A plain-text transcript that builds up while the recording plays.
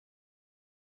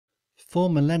For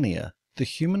millennia, the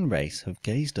human race have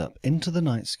gazed up into the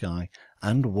night sky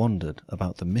and wondered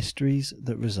about the mysteries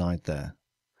that reside there.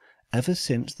 Ever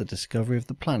since the discovery of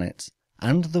the planets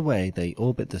and the way they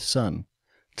orbit the sun,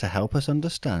 to help us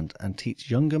understand and teach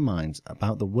younger minds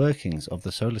about the workings of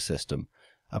the solar system,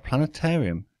 a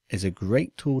planetarium is a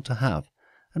great tool to have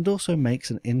and also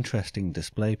makes an interesting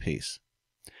display piece.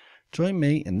 Join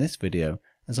me in this video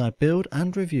as I build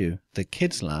and review the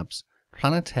Kidzlabs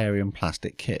Planetarium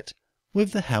plastic kit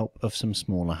with the help of some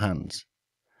smaller hands.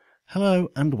 Hello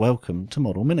and welcome to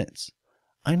Model Minutes.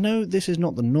 I know this is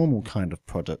not the normal kind of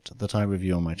product that I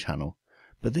review on my channel,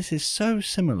 but this is so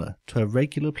similar to a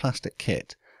regular plastic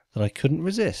kit that I couldn't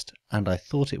resist and I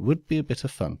thought it would be a bit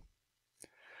of fun.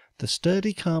 The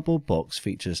sturdy cardboard box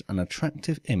features an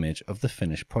attractive image of the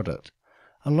finished product,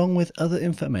 along with other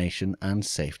information and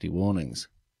safety warnings.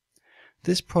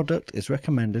 This product is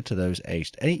recommended to those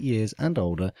aged 8 years and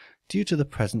older due to the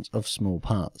presence of small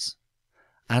parts.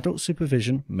 Adult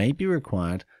supervision may be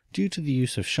required due to the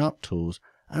use of sharp tools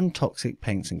and toxic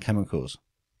paints and chemicals.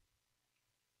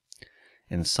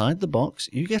 Inside the box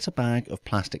you get a bag of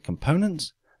plastic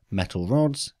components, metal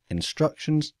rods,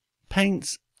 instructions,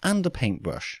 paints and a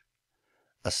paintbrush.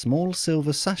 A small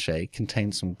silver sachet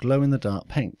contains some glow-in-the-dark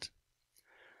paint.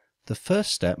 The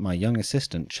first step my young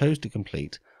assistant chose to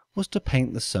complete was to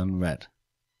paint the sun red.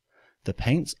 The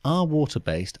paints are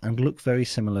water-based and look very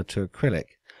similar to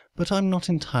acrylic, but I'm not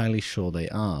entirely sure they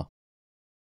are.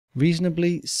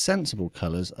 Reasonably sensible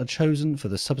colours are chosen for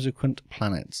the subsequent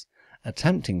planets,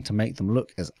 attempting to make them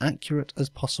look as accurate as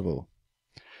possible.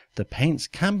 The paints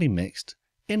can be mixed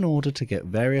in order to get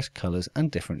various colours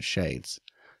and different shades,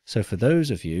 so for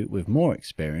those of you with more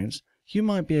experience, you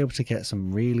might be able to get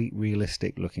some really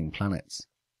realistic looking planets.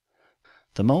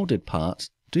 The moulded parts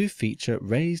do feature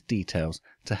raised details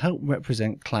to help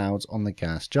represent clouds on the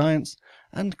gas giants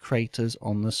and craters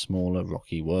on the smaller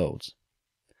rocky worlds.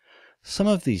 Some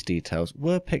of these details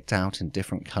were picked out in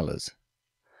different colours.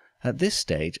 At this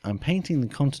stage I'm painting the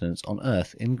continents on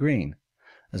Earth in green,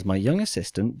 as my young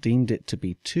assistant deemed it to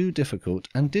be too difficult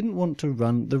and didn't want to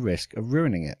run the risk of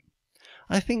ruining it.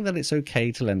 I think that it's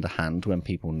okay to lend a hand when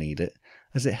people need it,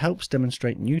 as it helps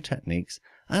demonstrate new techniques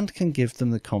and can give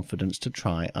them the confidence to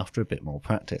try after a bit more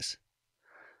practice.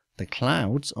 The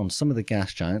clouds on some of the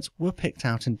gas giants were picked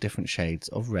out in different shades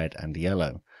of red and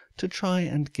yellow to try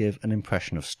and give an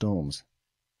impression of storms.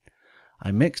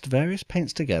 I mixed various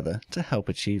paints together to help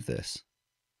achieve this.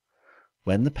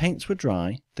 When the paints were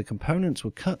dry, the components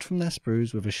were cut from their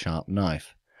sprues with a sharp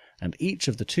knife, and each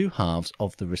of the two halves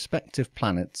of the respective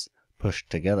planets pushed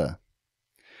together.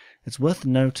 It's worth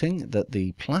noting that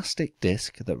the plastic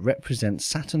disc that represents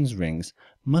Saturn's rings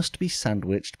must be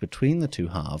sandwiched between the two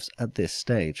halves at this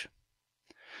stage.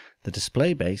 The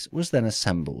display base was then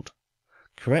assembled.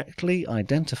 Correctly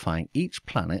identifying each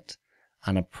planet,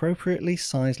 an appropriately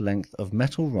sized length of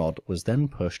metal rod was then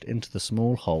pushed into the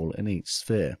small hole in each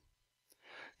sphere.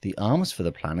 The arms for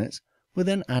the planets were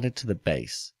then added to the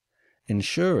base,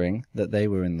 ensuring that they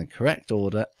were in the correct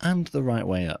order and the right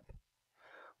way up.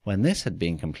 When this had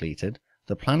been completed,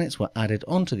 the planets were added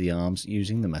onto the arms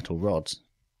using the metal rods.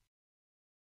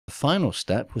 The final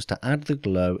step was to add the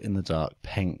glow-in-the-dark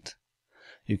paint.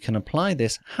 You can apply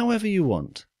this however you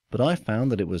want, but I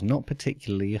found that it was not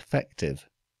particularly effective.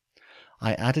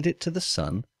 I added it to the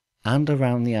sun and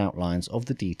around the outlines of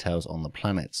the details on the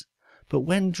planets, but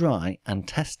when dry and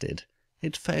tested,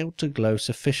 it failed to glow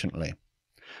sufficiently.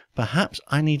 Perhaps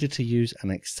I needed to use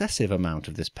an excessive amount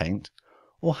of this paint,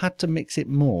 or had to mix it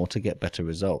more to get better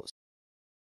results.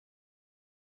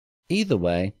 Either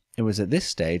way, it was at this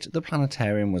stage the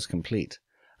planetarium was complete,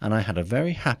 and I had a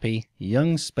very happy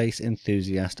young space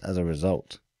enthusiast as a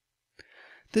result.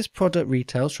 This product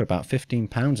retails for about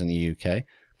 £15 in the UK,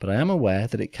 but I am aware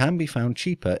that it can be found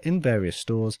cheaper in various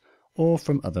stores or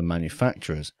from other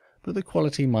manufacturers, but the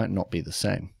quality might not be the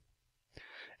same.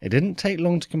 It didn't take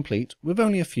long to complete, with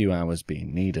only a few hours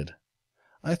being needed.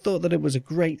 I thought that it was a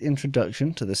great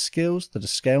introduction to the skills that a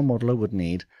scale modeler would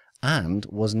need and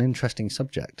was an interesting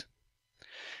subject.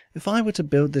 If I were to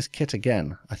build this kit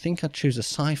again, I think I'd choose a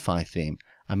sci-fi theme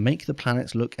and make the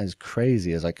planets look as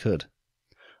crazy as I could.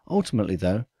 Ultimately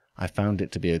though, I found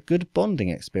it to be a good bonding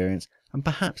experience and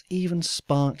perhaps even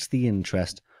sparked the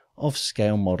interest of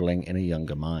scale modeling in a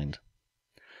younger mind.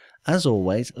 As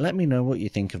always, let me know what you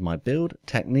think of my build,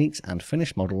 techniques and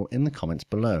finished model in the comments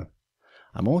below.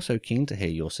 I'm also keen to hear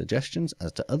your suggestions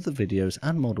as to other videos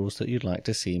and models that you'd like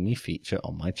to see me feature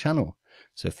on my channel,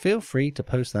 so feel free to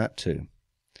post that too.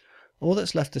 All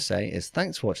that's left to say is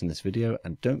thanks for watching this video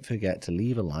and don't forget to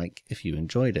leave a like if you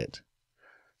enjoyed it.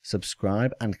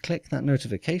 Subscribe and click that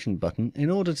notification button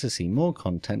in order to see more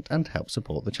content and help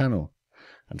support the channel.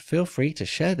 And feel free to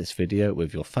share this video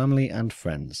with your family and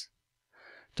friends.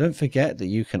 Don't forget that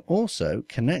you can also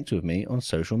connect with me on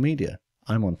social media.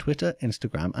 I'm on Twitter,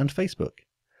 Instagram and Facebook.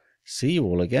 See you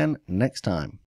all again next time.